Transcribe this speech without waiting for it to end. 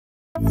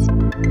How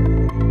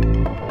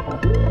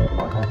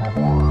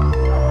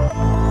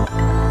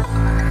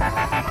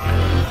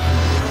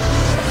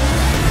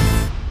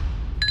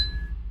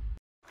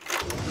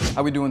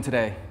we doing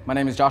today? My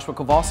name is Joshua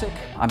Kowalczyk.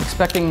 I'm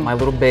expecting my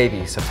little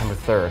baby September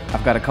 3rd.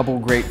 I've got a couple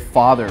great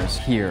fathers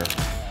here.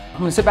 I'm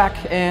gonna sit back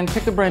and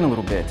pick their brain a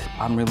little bit.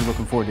 I'm really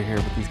looking forward to hear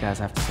what these guys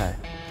have to say.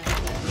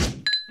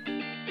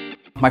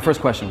 My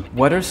first question,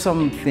 what are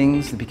some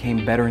things that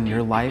became better in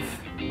your life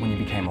when you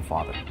became a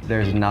father?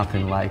 There's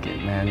nothing like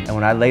it, man. And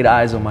when I laid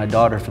eyes on my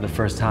daughter for the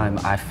first time,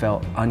 I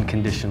felt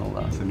unconditional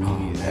love.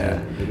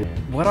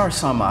 What are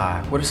some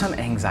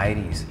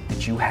anxieties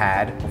that you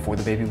had before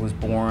the baby was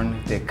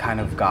born that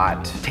kind of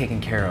got taken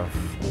care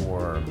of,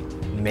 or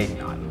maybe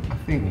not? I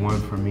think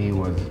one for me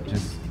was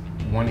just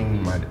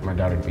wanting my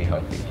daughter to be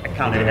healthy. I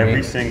counted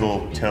every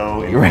single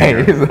toe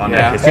and finger on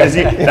that.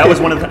 That was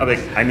one of the, I'm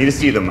like, I need to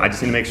see them. I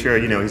just need to make sure,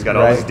 you know, he's got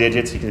all his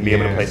digits, he can be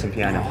able to play some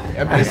piano.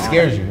 But it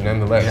scares you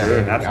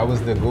nonetheless. I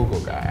was the Google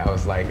guy. I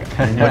was like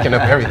looking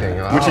up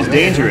everything. Which is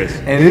dangerous.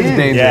 It is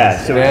dangerous.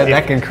 Yeah, so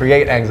that can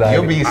create anxiety.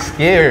 You'll be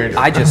scared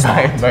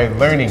by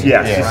learning.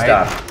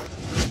 Stop.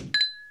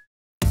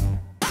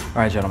 All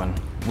right, gentlemen,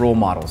 role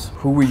models.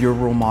 Who were your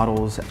role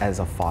models as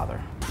a father?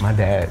 My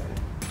dad.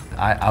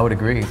 I would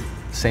agree.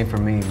 Same for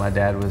me. My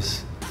dad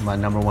was my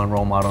 #1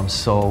 role model. I'm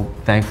so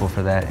thankful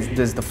for that.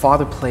 Does the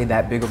father play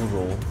that big of a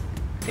role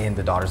in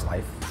the daughter's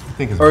life? I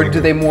think it's or bigger.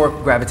 do they more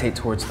gravitate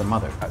towards the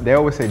mother? They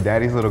always say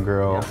daddy's little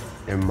girl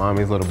and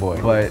mommy's little boy.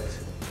 But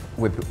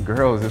with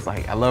girls, it's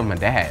like, I love my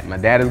dad. My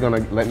dad is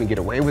gonna let me get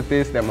away with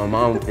this, that my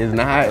mom is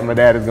not, and my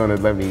dad is gonna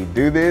let me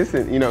do this.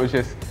 And you know, it's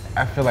just,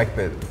 I feel like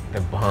the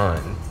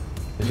bond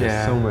is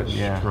just so much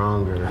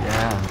stronger.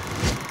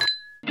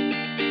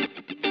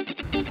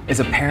 As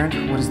a parent,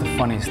 what is the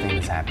funniest thing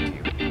that's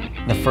happened to you?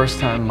 The first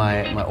time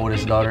my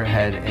oldest daughter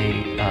had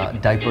a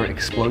diaper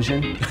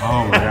explosion.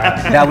 Oh my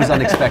God. That was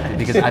unexpected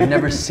because I've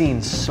never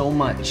seen so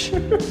much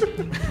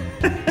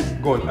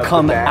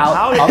come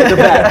out the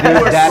back.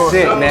 Dude, that's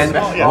it, man.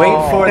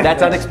 Wait for it.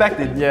 That's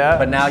unexpected. Yeah.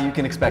 But now you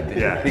can expect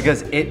it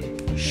because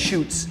it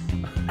shoots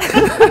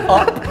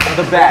up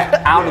the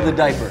back, out of the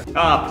diaper.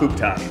 Ah, poop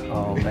top.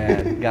 Oh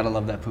man, gotta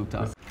love that poop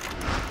top.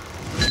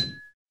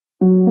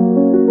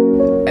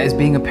 As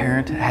being a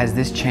parent, has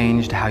this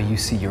changed how you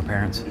see your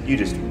parents? You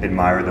just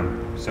admire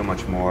them so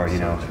much more, you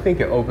know. I think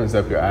it opens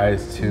up your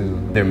eyes to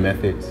their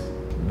methods,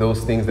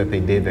 those things that they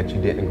did that you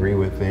didn't agree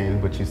with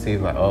then, but you see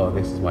like, oh,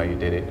 this is why you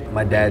did it.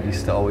 My dad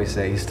used to always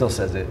say, he still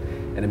says it,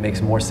 and it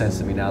makes more sense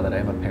to me now that I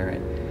am a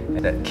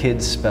parent, that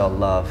kids spell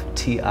love,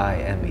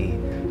 T-I-M-E.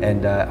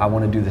 And I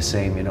want to do the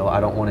same, you know. I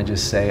don't want to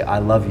just say, I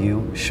love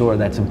you. Sure,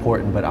 that's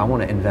important, but I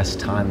want to invest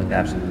time in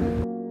that. Absolutely.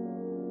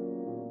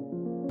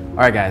 All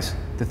right, guys,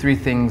 the 3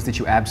 things that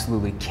you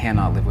absolutely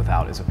cannot live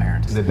without as a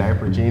parent. The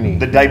diaper genie.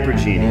 The diaper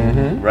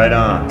genie. Right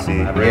on. See?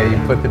 Yeah, you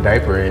put the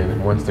diaper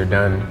in once they're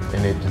done,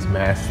 and it just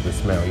masks the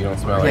smell. You don't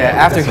smell like that.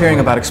 After hearing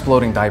about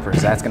exploding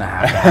diapers, that's gonna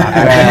have to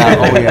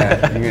happen. Oh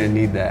yeah, you're gonna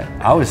need that.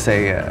 I would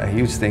say a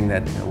huge thing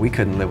that we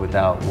couldn't live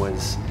without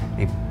was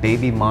a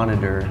baby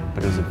monitor,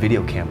 but it was a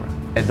video camera.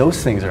 And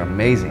those things are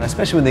amazing,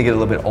 especially when they get a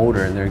little bit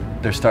older and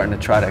they're starting to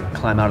try to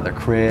climb out of their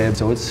crib.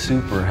 So it's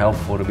super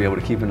helpful to be able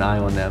to keep an eye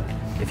on them.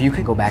 If you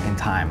could go back in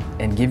time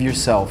and give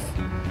yourself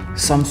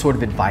some sort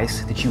of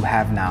advice that you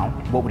have now,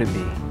 what would it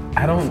be?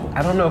 I don't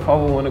know if I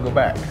would want to go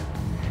back.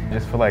 I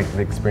just feel like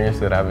the experience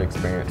that I've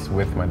experienced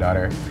with my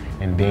daughter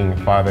and being a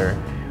father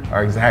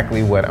are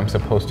exactly what I'm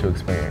supposed to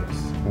experience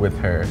with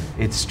her.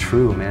 It's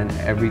true, man.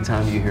 Every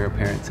time you hear a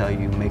parent tell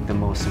you make the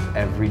most of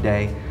every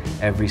day,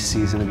 every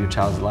season of your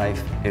child's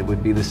life, it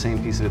would be the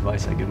same piece of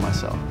advice I give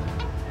myself.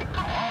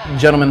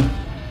 Gentlemen,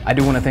 I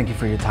do want to thank you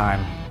for your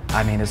time.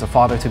 I mean, as a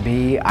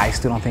father-to-be, I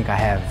still don't think I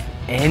have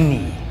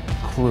any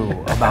clue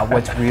about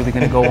what's really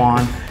going to go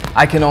on.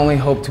 I can only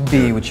hope to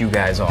be what you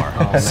guys are.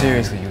 Oh,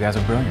 seriously, you guys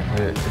are brilliant.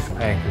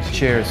 Hey,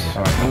 cheers.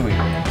 Absolutely.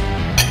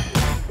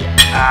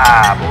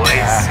 Ah,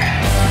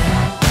 boys.